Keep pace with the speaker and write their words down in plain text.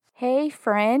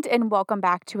friend, and welcome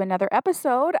back to another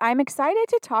episode. I'm excited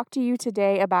to talk to you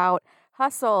today about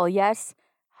hustle. Yes,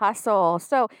 hustle.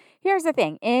 So, here's the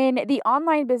thing in the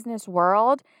online business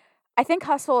world, I think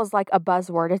hustle is like a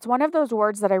buzzword. It's one of those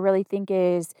words that I really think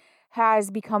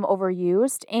has become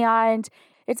overused and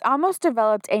it's almost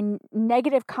developed a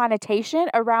negative connotation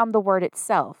around the word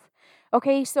itself.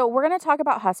 Okay, so we're going to talk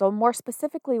about hustle. More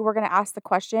specifically, we're going to ask the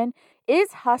question,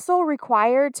 is hustle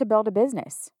required to build a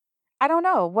business? I don't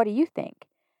know. What do you think?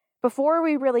 Before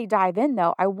we really dive in,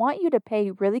 though, I want you to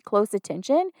pay really close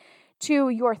attention to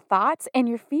your thoughts and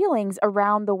your feelings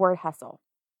around the word hustle.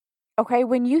 Okay,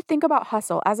 when you think about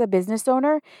hustle as a business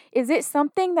owner, is it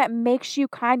something that makes you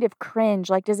kind of cringe?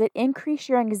 Like, does it increase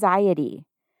your anxiety?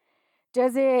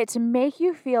 Does it make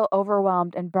you feel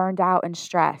overwhelmed and burned out and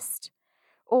stressed?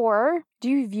 Or do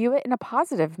you view it in a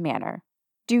positive manner?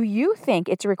 Do you think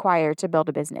it's required to build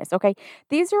a business? Okay,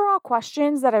 these are all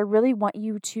questions that I really want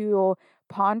you to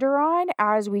ponder on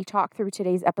as we talk through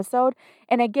today's episode.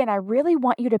 And again, I really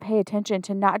want you to pay attention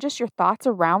to not just your thoughts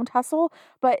around hustle,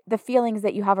 but the feelings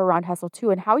that you have around hustle too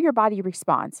and how your body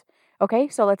responds. Okay,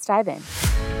 so let's dive in.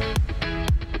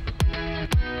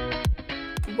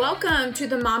 Welcome to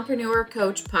the Mompreneur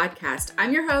Coach podcast.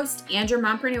 I'm your host and your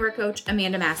Mompreneur Coach,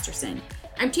 Amanda Masterson.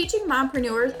 I'm teaching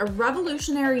mompreneurs a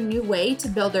revolutionary new way to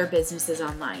build their businesses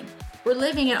online. We're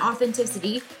living in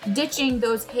authenticity, ditching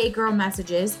those hey girl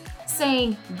messages,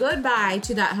 saying goodbye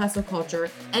to that hustle culture,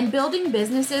 and building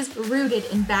businesses rooted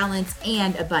in balance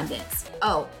and abundance.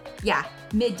 Oh, yeah,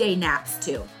 midday naps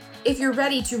too. If you're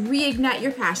ready to reignite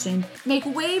your passion, make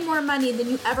way more money than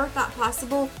you ever thought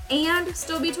possible, and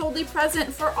still be totally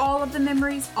present for all of the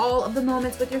memories, all of the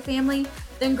moments with your family,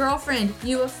 then girlfriend,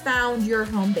 you have found your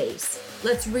home base.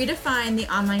 Let's redefine the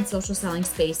online social selling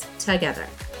space together.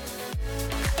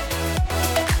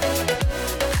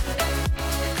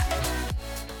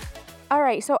 All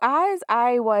right, so as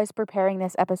I was preparing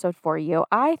this episode for you,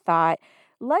 I thought,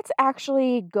 let's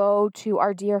actually go to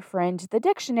our dear friend, the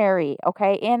dictionary,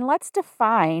 okay? And let's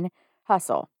define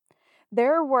hustle.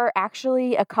 There were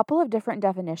actually a couple of different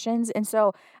definitions, and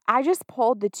so I just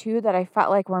pulled the two that I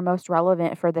felt like were most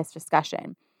relevant for this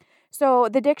discussion. So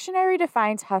the dictionary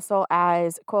defines hustle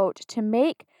as, quote, to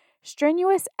make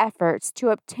strenuous efforts to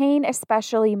obtain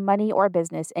especially money or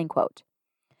business, end quote.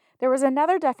 There was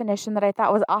another definition that I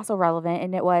thought was also relevant,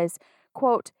 and it was,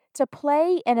 quote, to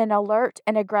play in an alert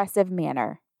and aggressive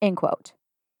manner, end quote.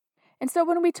 And so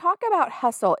when we talk about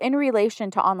hustle in relation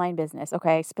to online business,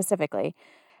 okay, specifically,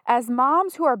 as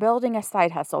moms who are building a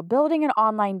side hustle, building an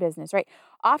online business, right?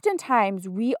 Oftentimes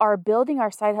we are building our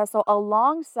side hustle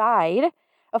alongside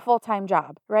a full-time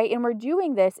job, right? And we're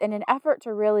doing this in an effort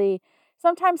to really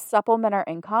sometimes supplement our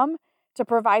income, to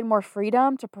provide more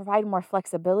freedom, to provide more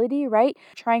flexibility, right?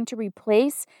 Trying to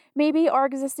replace maybe our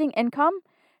existing income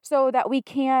so that we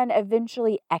can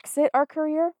eventually exit our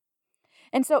career.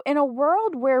 And so in a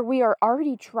world where we are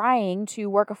already trying to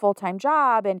work a full-time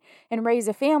job and raise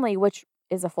a family, which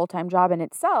is a full-time job in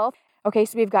itself, okay,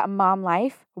 so we've got mom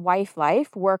life, wife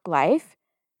life, work life,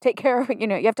 take care of, you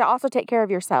have to also take care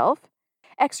of yourself,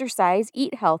 exercise,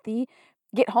 eat healthy,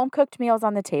 get home-cooked meals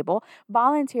on the table,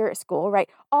 volunteer at school, right?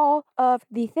 All of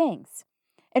the things.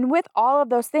 And with all of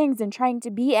those things and trying to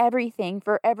be everything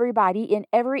for everybody in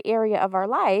every area of our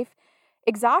life,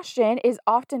 exhaustion is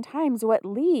oftentimes what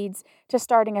leads to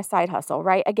starting a side hustle,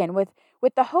 right? Again, with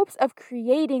the hopes of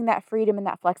creating that freedom and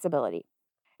that flexibility.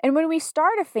 And when we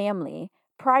start a family,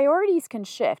 priorities can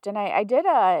shift. And I did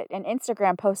an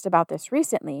Instagram post about this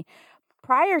recently.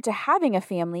 Prior to having a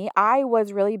family, I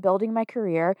was really building my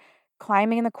career,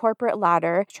 climbing the corporate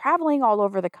ladder, traveling all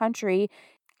over the country,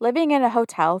 living in a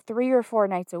hotel 3 or 4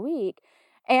 nights a week.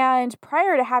 And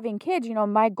prior to having kids,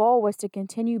 my goal was to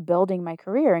continue building my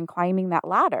career and climbing that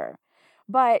ladder.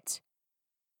 But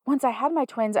once I had my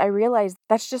twins, I realized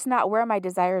that's just not where my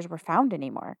desires were found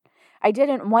anymore. I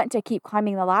didn't want to keep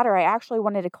climbing the ladder. I actually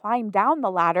wanted to climb down the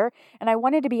ladder and I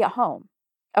wanted to be at home.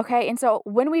 Okay, and so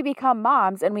when we become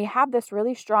moms and we have this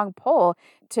really strong pull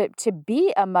to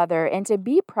be a mother and to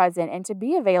be present and to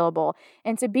be available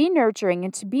and to be nurturing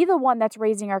and to be the one that's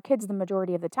raising our kids the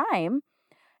majority of the time,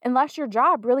 unless your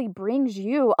job really brings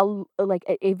you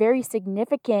a very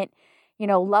significant,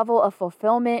 level of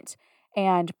fulfillment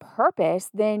and purpose,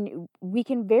 then we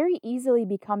can very easily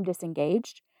become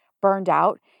disengaged, burned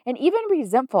out, and even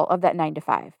resentful of that 9 to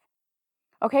 5.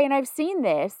 Okay, and I've seen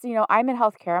this, I'm in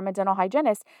healthcare, I'm a dental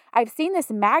hygienist. I've seen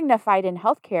this magnified in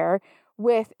healthcare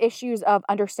with issues of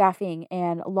understaffing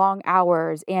and long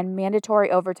hours and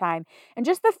mandatory overtime and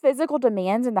just the physical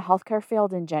demands in the healthcare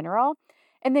field in general.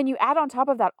 And then you add on top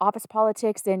of that office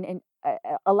politics and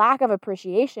a lack of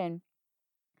appreciation.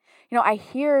 I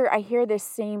hear this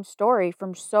same story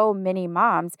from so many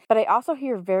moms, but I also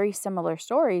hear very similar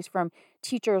stories from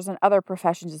teachers and other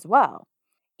professions as well.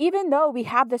 Even though we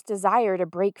have this desire to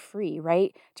break free,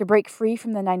 right? To break free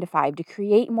from the 9 to 5, to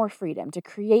create more freedom, to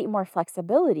create more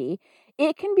flexibility,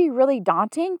 it can be really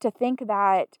daunting to think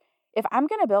that if I'm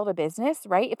going to build a business,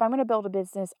 right? If I'm going to build a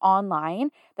business online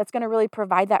that's going to really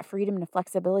provide that freedom and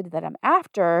flexibility that I'm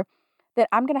after, that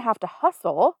I'm going to have to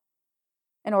hustle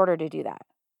in order to do that.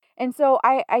 And so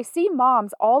I see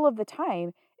moms all of the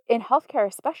time in healthcare,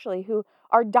 especially, who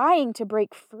are dying to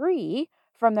break free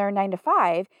from their 9 to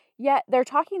 5, yet they're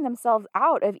talking themselves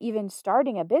out of even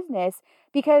starting a business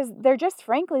because they're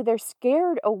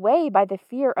scared away by the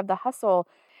fear of the hustle.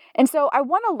 And so I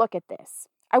want to look at this.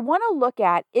 I want to look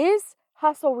at, is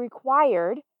hustle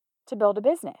required to build a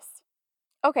business?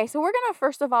 Okay, so we're going to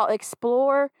first of all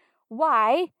explore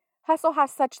why hustle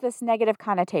has such this negative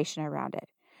connotation around it.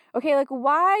 Okay, like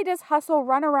why does hustle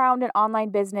run around an online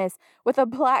business with a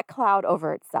black cloud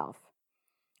over itself?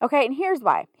 Okay, and here's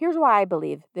why. Here's why I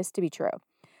believe this to be true.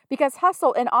 Because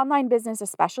hustle in online business,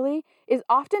 especially, is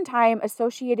oftentimes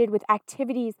associated with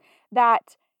activities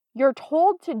that you're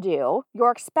told to do,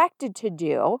 you're expected to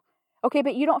do, okay,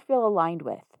 but you don't feel aligned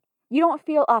with. You don't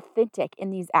feel authentic in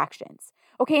these actions.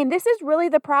 Okay, and this is really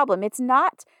the problem. It's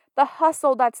not the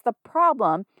hustle that's the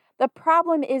problem. The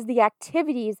problem is the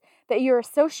activities that you're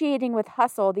associating with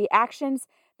hustle, the actions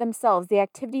themselves, the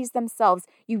activities themselves,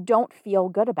 you don't feel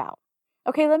good about.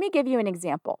 Okay, let me give you an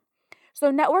example. So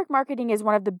network marketing is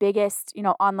one of the biggest,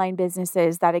 online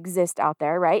businesses that exist out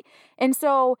there, right? And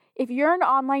so if you're an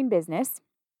online business,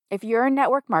 if you're in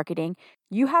network marketing,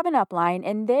 you have an upline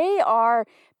and they are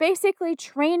basically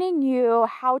training you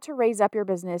how to raise up your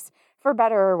business for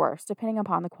better or worse, depending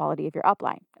upon the quality of your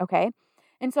upline, okay?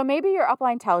 And so maybe your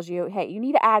upline tells you, hey, you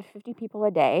need to add 50 people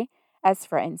a day as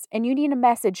friends, and you need to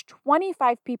message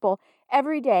 25 people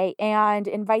every day and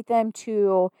invite them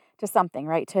to something,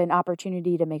 right? To an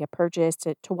opportunity to make a purchase,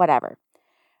 to whatever.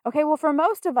 Okay, well, for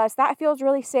most of us, that feels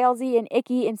really salesy and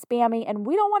icky and spammy, and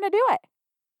we don't want to do it.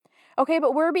 Okay,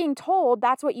 but we're being told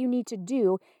that's what you need to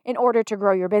do in order to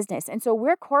grow your business. And so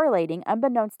we're correlating,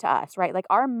 unbeknownst to us, right? Like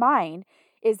our mind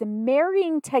is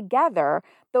marrying together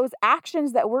those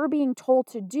actions that we're being told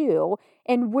to do,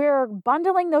 and we're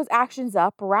bundling those actions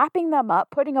up, wrapping them up,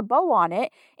 putting a bow on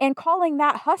it, and calling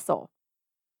that hustle.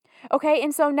 Okay,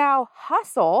 and so now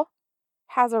hustle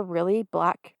has a really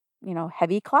black,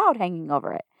 heavy cloud hanging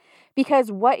over it.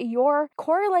 Because what you're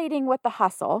correlating with the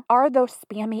hustle are those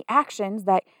spammy actions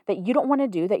that you don't want to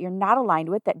do, that you're not aligned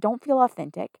with, that don't feel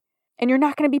authentic. And you're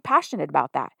not going to be passionate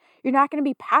about that. You're not going to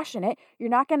be passionate. You're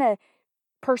not going to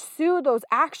pursue those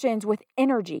actions with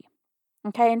energy.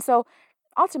 Okay, and so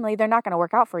ultimately they're not going to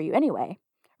work out for you anyway.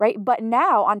 Right? But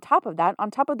now on top of that, on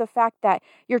top of the fact that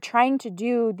you're trying to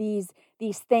do these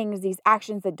things, these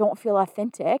actions that don't feel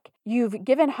authentic, you've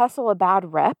given hustle a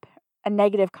bad rep, a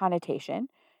negative connotation.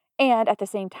 And at the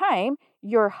same time,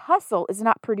 your hustle is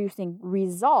not producing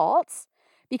results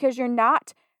because you're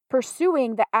not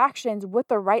pursuing the actions with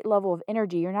the right level of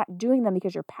energy. You're not doing them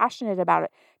because you're passionate about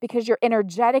it, because you're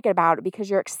energetic about it, because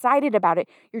you're excited about it.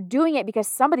 You're doing it because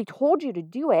somebody told you to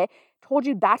do it, told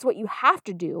you that's what you have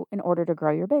to do in order to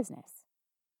grow your business.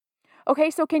 Okay,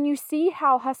 so can you see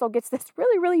how hustle gets this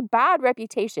really, really bad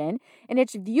reputation, and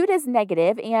it's viewed as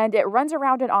negative, and it runs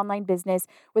around an online business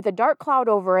with a dark cloud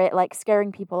over it, like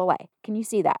scaring people away? Can you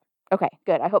see that? Okay,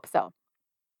 good. I hope so.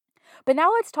 But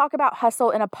now let's talk about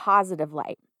hustle in a positive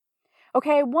light.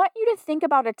 Okay, I want you to think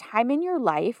about a time in your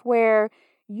life where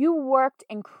you worked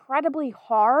incredibly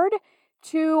hard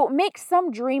to make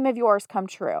some dream of yours come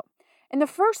true. And the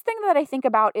first thing that I think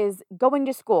about is going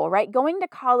to school, right? Going to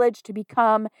college to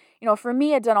become, for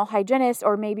me, a dental hygienist,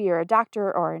 or maybe you're a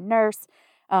doctor or a nurse,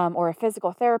 or a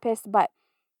physical therapist. But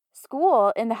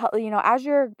school as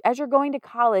you're going to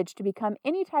college to become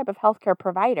any type of healthcare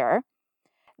provider,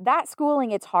 that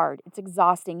schooling, it's hard. It's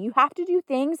exhausting. You have to do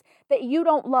things that you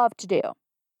don't love to do.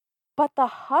 But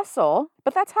that's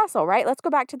hustle, right? Let's go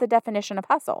back to the definition of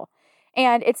hustle.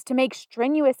 And it's to make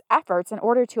strenuous efforts in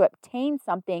order to obtain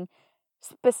something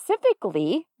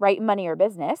specifically, right? Money or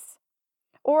business,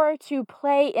 or to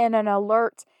play in an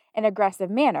alert and aggressive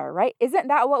manner, right? Isn't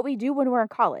that what we do when we're in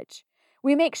college?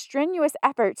 We make strenuous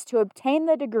efforts to obtain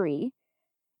the degree,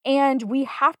 and we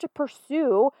have to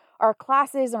pursue our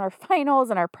classes and our finals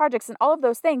and our projects and all of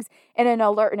those things in an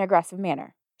alert and aggressive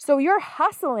manner. So you're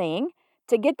hustling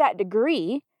to get that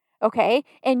degree, Okay.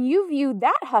 And you view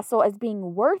that hustle as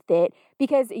being worth it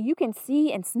because you can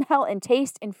see and smell and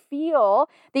taste and feel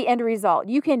the end result.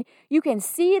 You can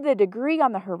see the degree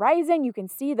on the horizon. You can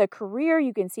see the career.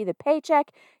 You can see the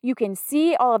paycheck. You can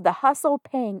see all of the hustle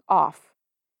paying off.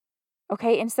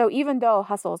 Okay. And so even though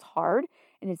hustle is hard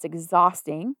and it's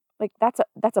exhausting, like that's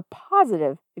a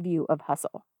positive view of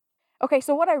hustle. Okay,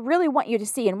 so what I really want you to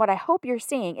see and what I hope you're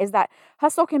seeing is that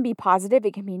hustle can be positive,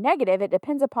 it can be negative. It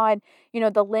depends upon,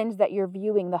 the lens that you're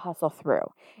viewing the hustle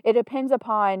through. It depends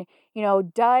upon,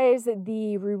 does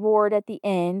the reward at the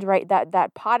end, right?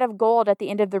 That pot of gold at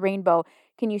the end of the rainbow,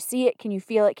 can you see it? Can you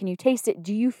feel it? Can you taste it?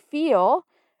 Do you feel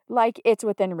like it's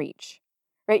within reach?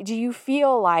 Right? Do you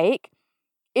feel like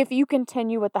if you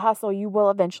continue with the hustle, you will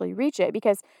eventually reach it?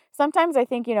 Because sometimes I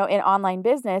think, in online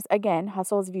business, again,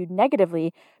 hustle is viewed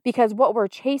negatively because what we're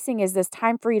chasing is this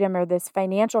time freedom or this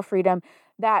financial freedom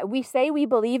that we say we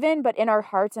believe in, but in our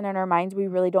hearts and in our minds, we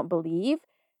really don't believe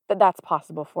that that's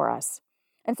possible for us.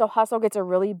 And so hustle gets a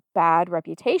really bad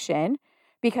reputation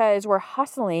because we're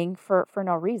hustling for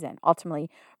no reason, ultimately,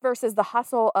 versus the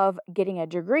hustle of getting a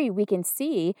degree. We can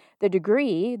see the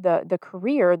degree, the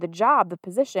career, the job, the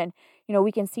position,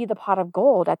 we can see the pot of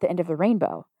gold at the end of the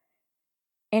rainbow.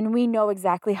 And we know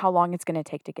exactly how long it's going to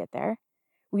take to get there.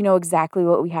 We know exactly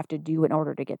what we have to do in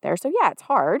order to get there. So yeah, it's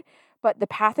hard, but the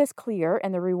path is clear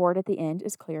and the reward at the end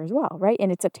is clear as well, right?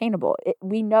 And it's obtainable.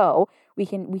 We know we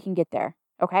can get there.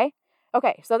 Okay?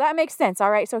 Okay, so that makes sense.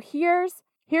 All right. So here's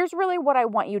really what I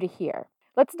want you to hear.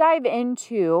 Let's dive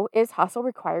into, is hustle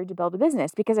required to build a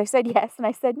business? Because I said yes and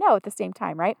I said no at the same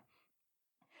time, right?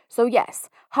 So yes,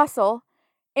 hustle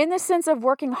in the sense of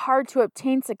working hard to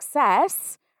obtain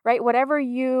success, right? Whatever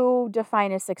you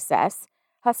define as success,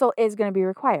 hustle is going to be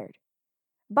required.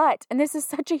 But, and this is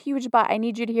such a huge but, I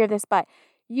need you to hear this, but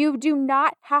you do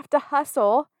not have to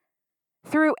hustle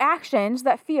through actions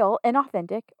that feel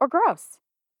inauthentic or gross.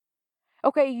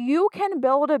 Okay, you can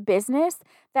build a business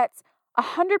that's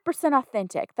 100%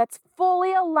 authentic, that's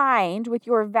fully aligned with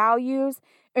your values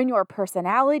and your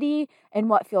personality and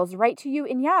what feels right to you.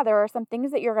 And yeah, there are some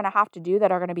things that you're going to have to do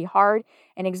that are going to be hard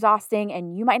and exhausting,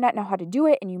 and you might not know how to do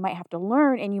it, and you might have to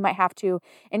learn, and you might have to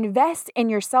invest in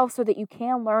yourself so that you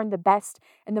can learn the best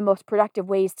and the most productive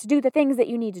ways to do the things that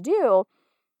you need to do.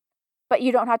 But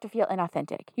you don't have to feel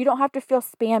inauthentic. You don't have to feel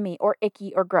spammy or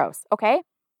icky or gross, okay?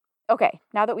 Okay,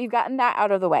 now that we've gotten that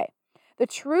out of the way, the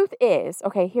truth is,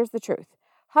 okay, here's the truth.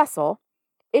 Hustle,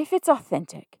 if it's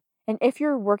authentic and if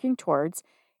you're working towards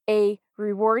a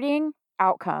rewarding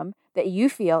outcome that you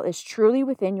feel is truly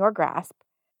within your grasp,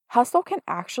 hustle can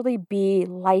actually be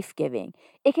life-giving.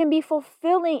 It can be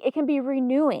fulfilling. It can be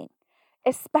renewing,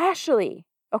 especially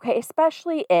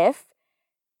if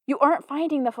you aren't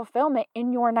finding the fulfillment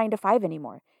in your 9 to 5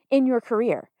 anymore, in your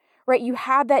career. Right? You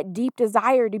have that deep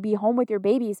desire to be home with your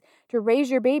babies, to raise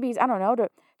your babies, I don't know,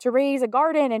 to raise a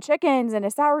garden and chickens and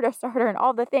a sourdough starter and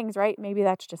all the things, right? Maybe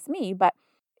that's just me. But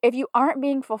if you aren't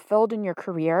being fulfilled in your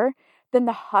career, then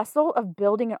the hustle of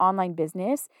building an online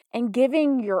business and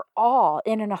giving your all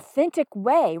in an authentic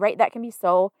way, right? That can be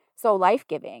so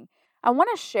life-giving. I want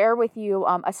to share with you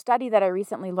a study that I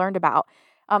recently learned about,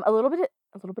 a little bit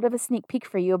of a sneak peek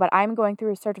for you, but I'm going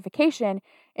through a certification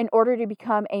in order to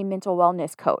become a mental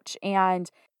wellness coach.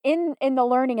 And in the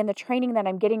learning and the training that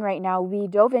I'm getting right now, we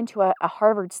dove into a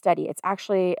Harvard study. It's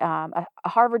actually a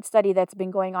Harvard study that's been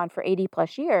going on for 80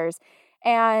 plus years.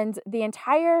 And the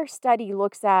entire study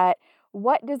looks at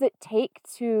what does it take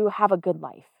to have a good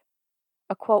life,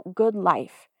 a quote, good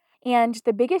life. And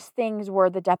the biggest things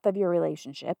were the depth of your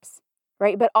relationships,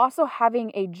 right? But also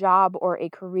having a job or a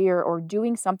career or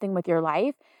doing something with your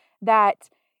life that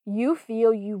you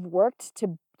feel you've worked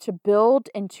to build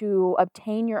and to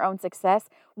obtain your own success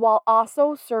while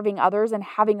also serving others and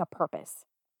having a purpose.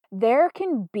 There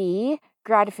can be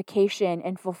gratification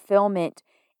and fulfillment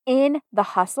in the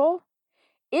hustle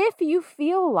if you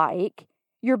feel like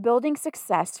you're building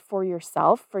success for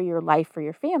yourself, for your life, for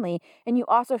your family, and you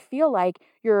also feel like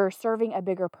you're serving a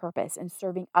bigger purpose and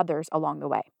serving others along the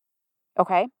way.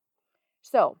 Okay?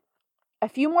 So, a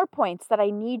few more points that I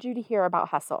need you to hear about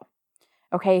hustle.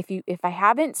 Okay, if I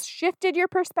haven't shifted your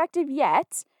perspective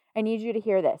yet, I need you to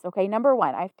hear this. Okay, number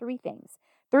one, I have three things.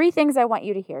 Three things I want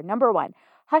you to hear. Number one,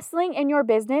 hustling in your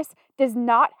business does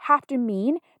not have to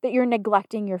mean that you're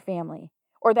neglecting your family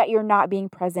or that you're not being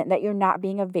present, that you're not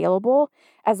being available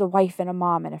as a wife and a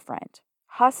mom and a friend.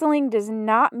 Hustling does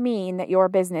not mean that your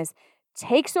business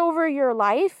takes over your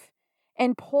life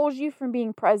and pulls you from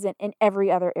being present in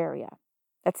every other area.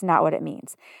 That's not what it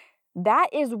means. That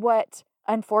is what,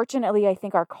 unfortunately, I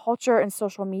think our culture and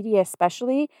social media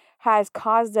especially has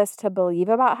caused us to believe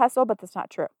about hustle, but that's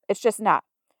not true. It's just not.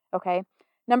 Okay.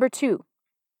 Number 2,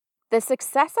 the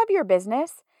success of your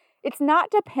business, it's not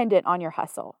dependent on your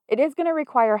hustle. It is going to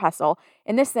require hustle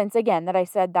in this sense, again, that I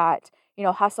said that,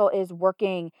 hustle is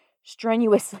working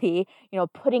strenuously,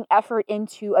 putting effort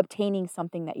into obtaining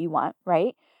something that you want,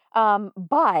 right?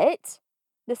 But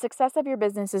the success of your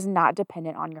business is not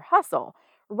dependent on your hustle.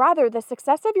 Rather, the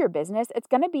success of your business, it's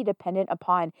going to be dependent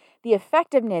upon the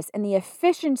effectiveness and the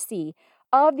efficiency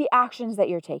of the actions that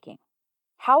you're taking.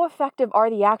 How effective are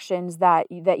the actions that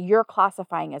you're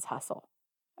classifying as hustle?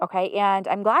 Okay, and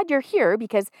I'm glad you're here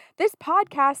because this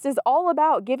podcast is all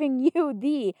about giving you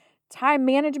the time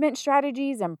management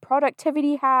strategies and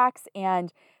productivity hacks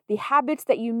and the habits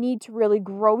that you need to really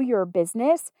grow your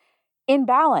business in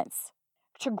balance,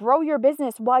 to grow your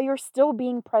business while you're still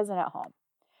being present at home.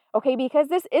 Okay, because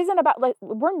this isn't about,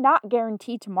 we're not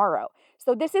guaranteed tomorrow.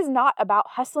 So this is not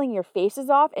about hustling your faces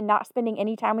off and not spending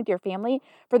any time with your family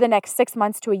for the next 6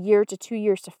 months to a year to 2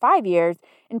 years to 5 years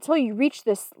until you reach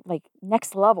this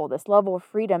next level, this level of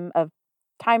freedom, of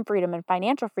time freedom and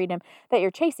financial freedom that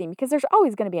you're chasing, because there's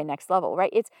always going to be a next level,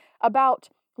 right? It's about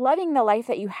loving the life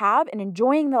that you have and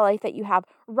enjoying the life that you have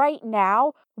right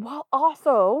now while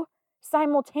also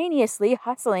simultaneously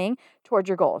hustling towards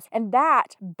your goals. And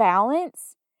that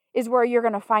balance is where you're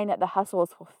going to find that the hustle is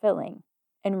fulfilling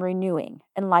and renewing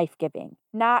and life-giving,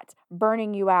 not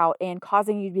burning you out and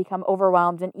causing you to become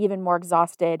overwhelmed and even more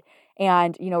exhausted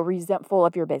and, resentful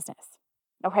of your business.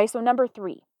 Okay, so number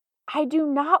 3, I do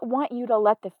not want you to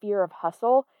let the fear of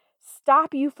hustle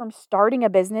stop you from starting a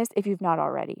business if you've not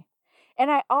already.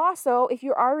 And I also, if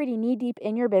you're already knee-deep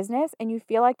in your business and you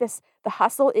feel like the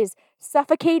hustle is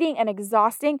suffocating and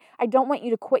exhausting, I don't want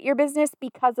you to quit your business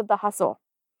because of the hustle.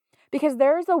 Because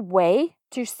there's a way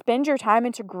to spend your time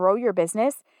and to grow your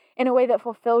business in a way that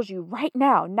fulfills you right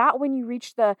now, not when you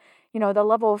reach the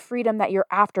level of freedom that you're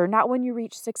after, not when you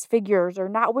reach 6 figures or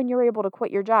not when you're able to quit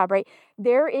your job, right?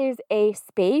 There is a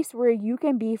space where you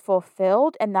can be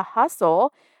fulfilled, and the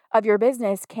hustle of your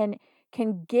business can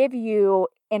give you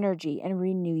energy and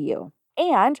renew you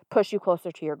and push you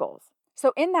closer to your goals.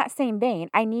 So in that same vein,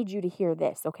 I need you to hear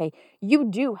this, okay? You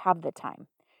do have the time.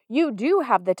 You do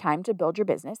have the time to build your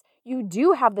business. You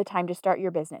do have the time to start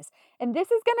your business. And this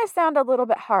is going to sound a little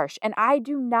bit harsh, and I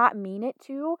do not mean it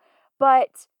to,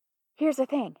 but here's the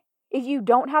thing. If you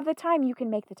don't have the time, you can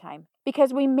make the time,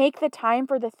 because we make the time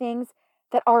for the things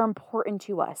that are important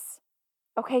to us.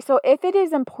 Okay, so if it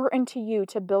is important to you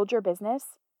to build your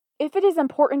business, if it is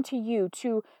important to you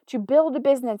to build a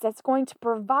business that's going to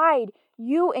provide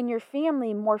you and your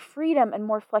family more freedom and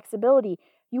more flexibility,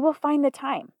 you will find the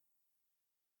time.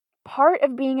 Part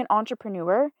of being an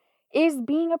entrepreneur is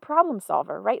being a problem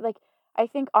solver, right? I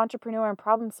think entrepreneur and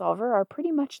problem solver are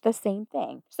pretty much the same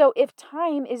thing. So if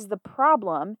time is the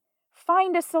problem,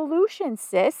 find a solution,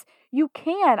 sis. You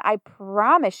can, I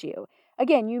promise you.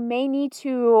 Again, you may need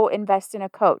to invest in a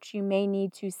coach. You may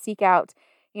need to seek out,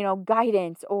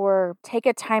 guidance or take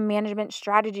a time management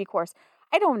strategy course.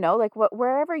 I don't know,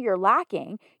 wherever you're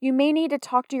lacking, you may need to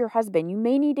talk to your husband. You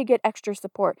may need to get extra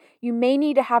support. You may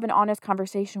need to have an honest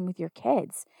conversation with your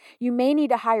kids. You may need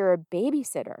to hire a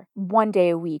babysitter 1 day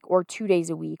a week or 2 days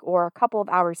a week or a couple of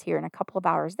hours here and a couple of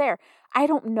hours there. I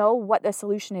don't know what the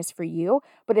solution is for you,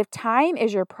 but if time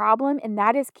is your problem and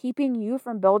that is keeping you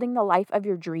from building the life of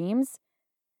your dreams,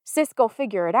 sis, go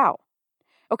figure it out.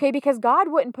 Okay, because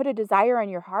God wouldn't put a desire in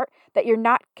your heart that you're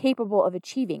not capable of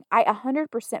achieving. I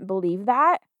 100% believe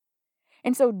that.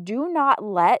 And so do not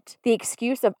let the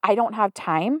excuse of I don't have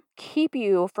time keep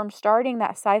you from starting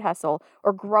that side hustle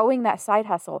or growing that side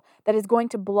hustle that is going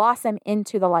to blossom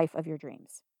into the life of your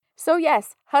dreams. So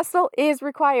yes, hustle is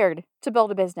required to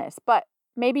build a business, but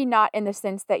maybe not in the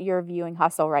sense that you're viewing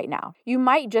hustle right now. You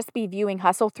might just be viewing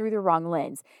hustle through the wrong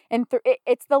lens. And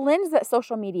it's the lens that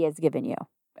social media has given you.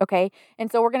 Okay.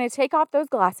 And so we're going to take off those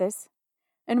glasses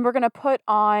and we're going to put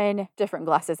on different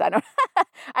glasses. I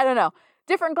don't know.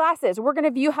 Different glasses. We're going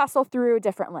to view hustle through a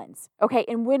different lens. Okay.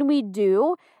 And when we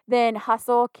do, then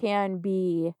hustle can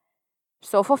be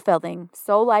so fulfilling,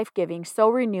 so life-giving, so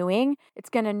renewing. It's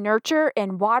going to nurture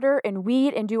and water and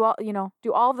weed and do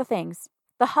all the things.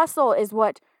 The hustle is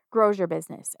what grows your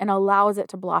business and allows it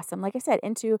to blossom, like I said,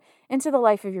 into the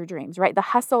life of your dreams, right? The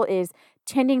hustle is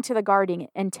tending to the garden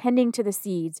and tending to the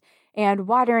seeds and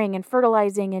watering and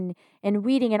fertilizing and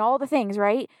weeding and all the things,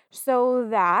 right? So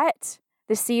that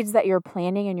the seeds that you're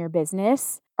planting in your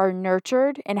business are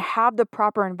nurtured and have the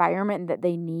proper environment that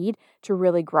they need to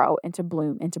really grow and to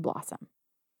bloom and to blossom.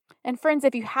 And friends,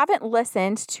 if you haven't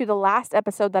listened to the last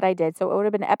episode that I did, so it would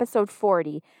have been episode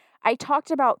 40, I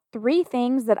talked about 3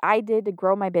 things that I did to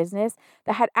grow my business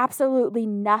that had absolutely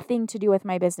nothing to do with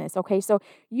my business. Okay. So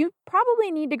you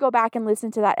probably need to go back and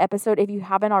listen to that episode if you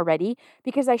haven't already,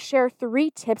 because I share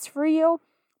 3 tips for you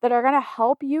that are going to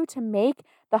help you to make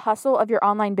the hustle of your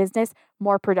online business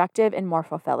more productive and more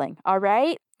fulfilling. All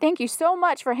right. Thank you so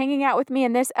much for hanging out with me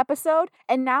in this episode.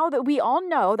 And now that we all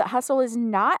know that hustle is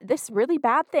not this really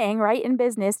bad thing, right, in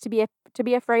business to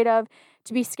be afraid of,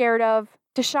 to be scared of,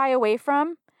 to shy away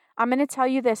from, I'm going to tell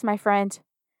you this, my friend.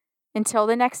 Until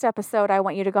the next episode, I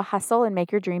want you to go hustle and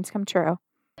make your dreams come true.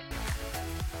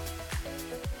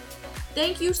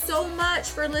 Thank you so much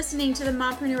for listening to the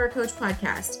Mompreneur Coach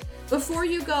podcast. Before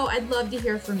you go, I'd love to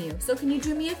hear from you. So can you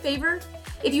do me a favor?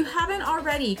 If you haven't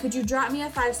already, could you drop me a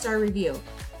 5-star review?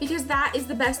 Because that is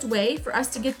the best way for us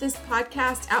to get this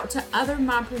podcast out to other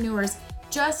mompreneurs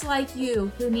just like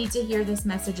you who need to hear this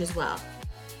message as well.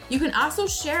 You can also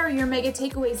share your mega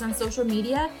takeaways on social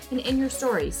media and in your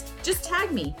stories. Just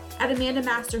tag me at Amanda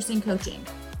Masterson Coaching.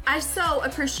 I so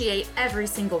appreciate every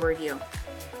single review.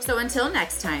 So until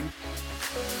next time.